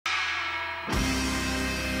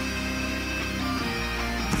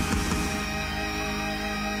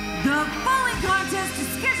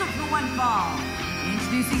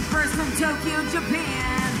Introducing first from Tokyo,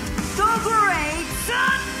 Japan, the great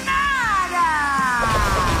Sanada!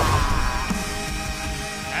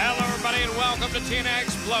 Hello everybody and welcome to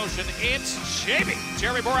TNA Xplosion. It's JB,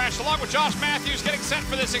 Jeremy Borash, along with Josh Matthews, getting set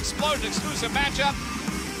for this Xplosion exclusive matchup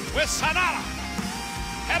with Sanada.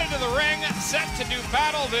 Headed to the ring, set to do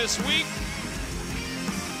battle this week.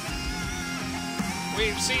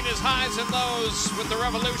 We've seen his highs and lows with the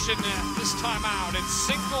Revolution. This time out, it's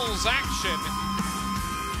singles action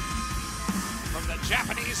from the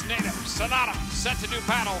Japanese native, Sanada, set to do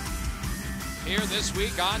battle here this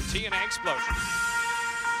week on TNA Xplosion.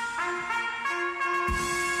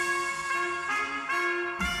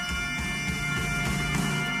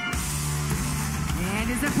 And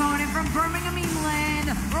his opponent from Birmingham,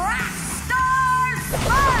 England, Rockstar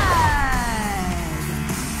Spud!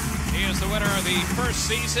 He is the winner of the first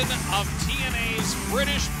season of TNA's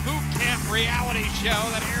British Boot Camp reality show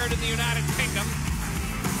that aired in the United Kingdom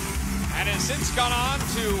and has since gone on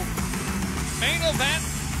to main event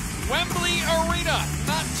Wembley Arena.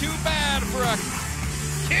 Not too bad for a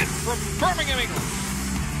kid from Birmingham, England.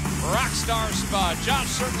 Rockstar Spud. Josh,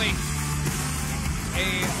 certainly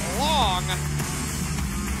a long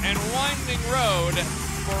and winding road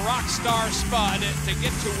for Rockstar Spud to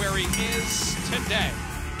get to where he is today.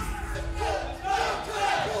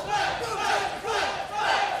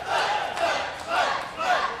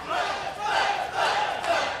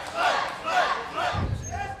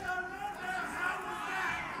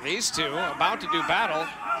 These two about to do battle.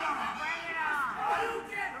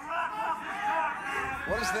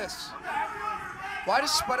 What is this? Why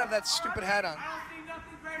does Spud have that stupid hat on?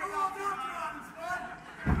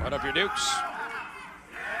 Put up your dukes.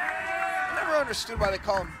 I never understood why they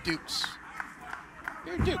call them dukes.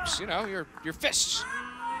 Your dukes, you know, your fists.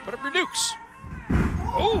 Put up your dukes.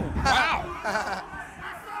 Oh, wow.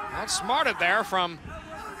 Outsmarted there from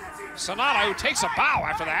Sanada, who takes a bow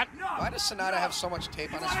after that. Why does Sanada have so much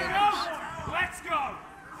tape on his fingers? Let's go.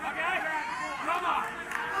 Okay? Come on.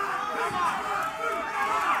 Come on.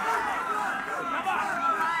 Come on.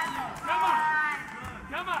 Come on.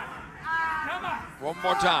 Come on. Come on. One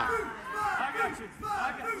more time. I got you. I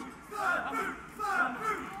got you.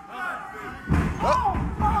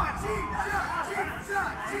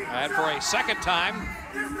 And for a second time,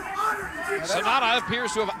 Sanada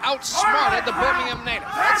appears to have outsmarted the Birmingham native.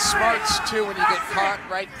 That smarts too when you get caught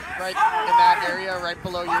right in that area, right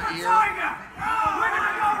below your ear.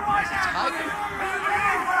 It's a tiger.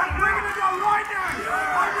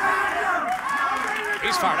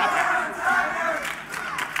 He's fired up.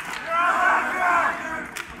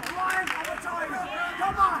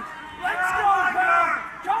 Come on. Let's go, pal.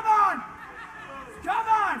 Come on. Come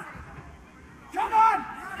on. Come on.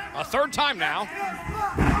 A third time now.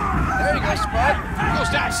 There you go, Spud. He goes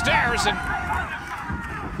downstairs and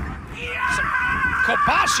some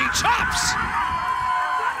Kobashi chops.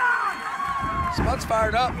 Spud's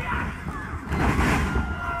fired up.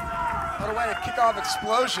 What a way to kick off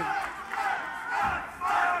Xplosion.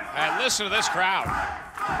 And listen to this crowd.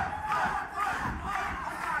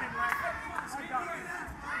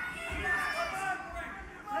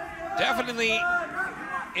 Definitely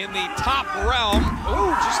in the top realm.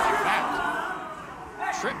 Ooh, just like that.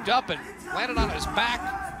 Tripped up and landed on his back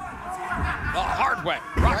the hard way.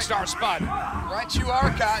 Rockstar Spud. Right you are,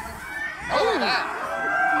 Cotton. Oh, look at that.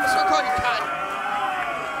 Let's not call you Cotton.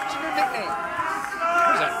 What's your nickname?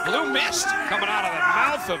 What is that? Blue mist coming out of the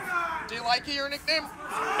mouth of... Do you like it, your nickname?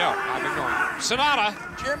 No, I'm ignoring it. Sonata.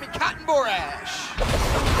 Jeremy Cotton Borash.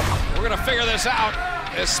 We're going to figure this out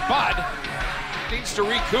as Spud needs to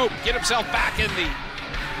recoup, get himself back in the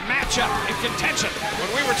matchup in contention when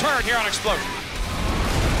we return here on Xplosion.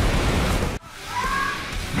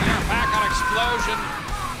 We're back on Xplosion.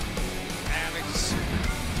 And it's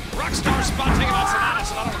Rockstar Spud taking on Sanada.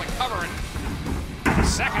 Sanada with a cover in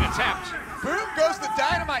second attempt. Boom goes the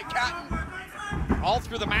dynamite, Cotton. All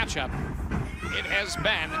through the matchup, it has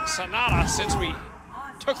been Sanada since we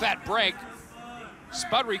took that break.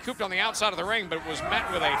 Spud recouped on the outside of the ring, but was met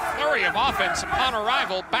with a flurry of offense upon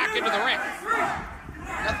arrival back into the ring.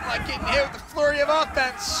 Nothing like getting hit with a flurry of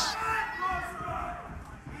offense.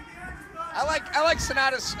 I like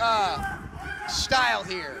Sanada's style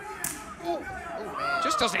here. Ooh, man.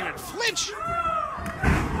 Just doesn't even flinch.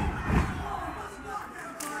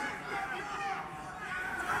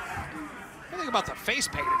 The thing about the face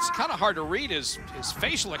paint, it's kind of hard to read his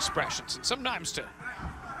facial expressions, and sometimes to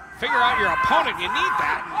figure out your opponent, you need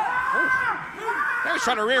that. Now he's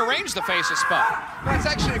trying to rearrange the face of Spud. That's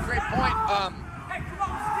actually a great point.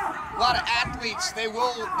 A lot of athletes, they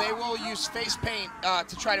will use face paint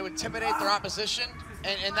to try to intimidate their opposition.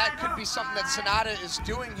 And that could be something that Sanada is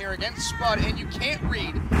doing here against Spud, and you can't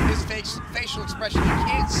read his facial expression. You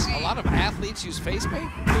can't see. A lot of athletes use face paint.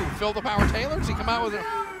 Who, Phil the Power Taylor? Does he come out with a...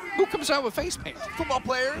 Who comes out with face paint? Football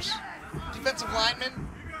players, defensive linemen,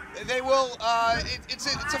 they will, it's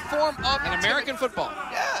a form of... In American football.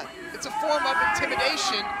 Yeah, it's a form of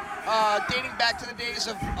intimidation dating back to the days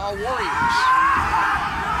of Warriors.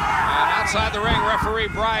 And outside the ring, referee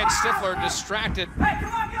Brian Stifler distracted.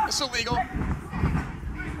 It's illegal.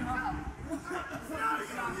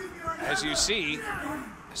 As you see,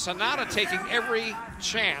 Sanada taking every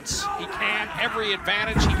chance he can, every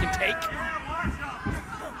advantage he can take.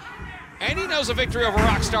 And he knows a victory over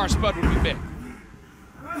Rockstar Spud would be big.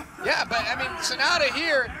 Yeah, but I mean, Sanada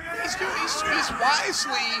here, he's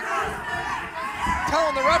wisely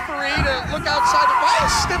telling the referee to look outside. Why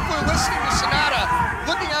is Stifler listening to Sanada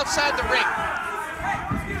looking outside the ring?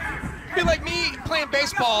 It'd be like me playing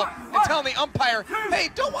baseball and telling the umpire, hey,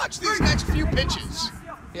 don't watch these next few pitches.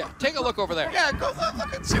 Yeah, take a look over there. Yeah, go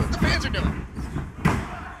look and see what the fans are doing.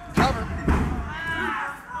 Cover.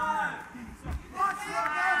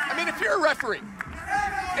 I mean, if you're a referee,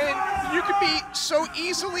 and you can be so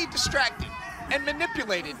easily distracted and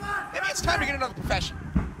manipulated, maybe it's time to get another profession.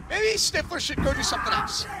 Maybe Stifler should go do something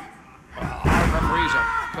else. Referees are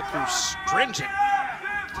put through stringent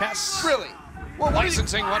tests. Really? Well,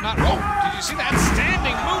 licensing, whatnot. Oh, did you see that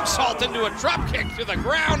standing moonsault into a drop kick to the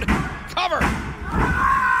ground? Cover.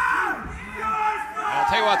 I'll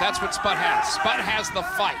tell you what, that's what Spud has. Spud has the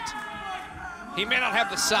fight. He may not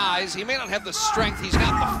have the size, he may not have the strength, he's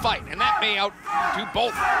got the fight, and that may outdo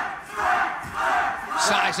both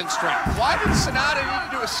size and strength. Why did Sanada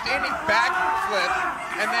need to do a standing back flip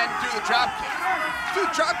and then do the drop kick? Do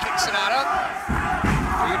the drop kick, Sanada.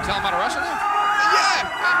 Are you tell him how to wrestle now?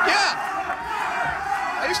 Yeah.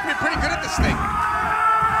 I used to be pretty good at this thing.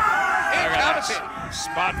 And commentating.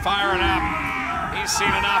 Spud firing up. He's seen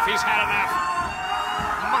enough, he's had enough.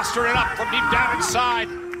 Mustering it up from deep down inside.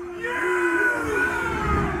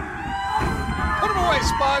 Put him away,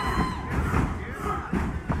 Spud.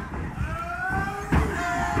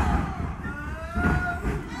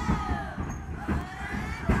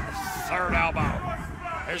 Third elbow.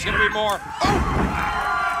 There's going to be more. Oh!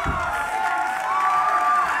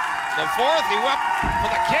 The fourth, he went for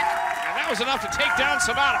the kick, and that was enough to take down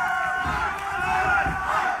Sanada.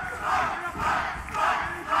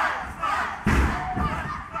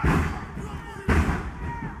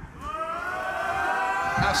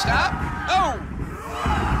 Now stop. Oh!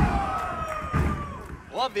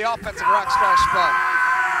 Love the offensive Rockstar Spud.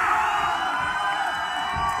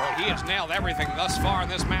 Boy, he has nailed everything thus far in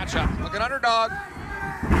this matchup. Look at underdog.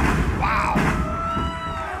 Wow.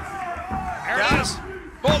 There it is.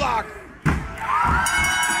 Bulldog.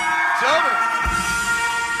 It's over.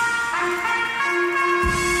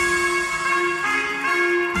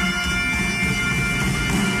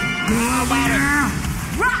 How about it?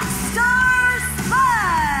 Rockstar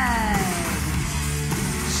Spud!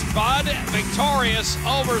 Spud victorious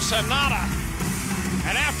over Sanada.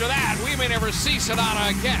 And after that, we may never see Sanada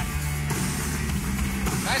again.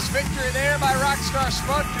 Nice victory there by Rockstar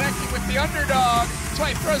Spud, connecting with the underdog. That's why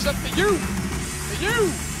he throws up the U. The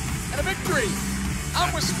U. And a victory.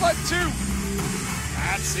 I'm with Spud too.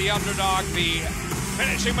 That's the underdog. The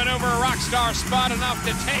finishing maneuver, Rockstar Spud, enough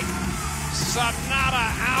to take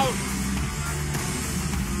Sanada out.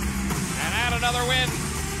 And add another win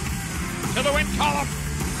to the win column.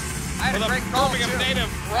 I had a great call, too. Birmingham native,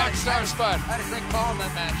 Rockstar Spud. I had a great call in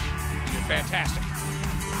that match. You're fantastic.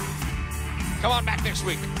 Come on back next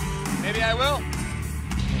week. Maybe I will.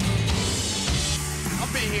 I'll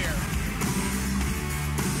be here.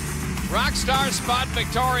 Rockstar Spud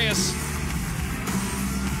victorious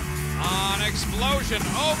on Xplosion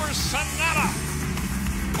over Sanada.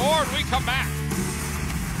 More when we come back.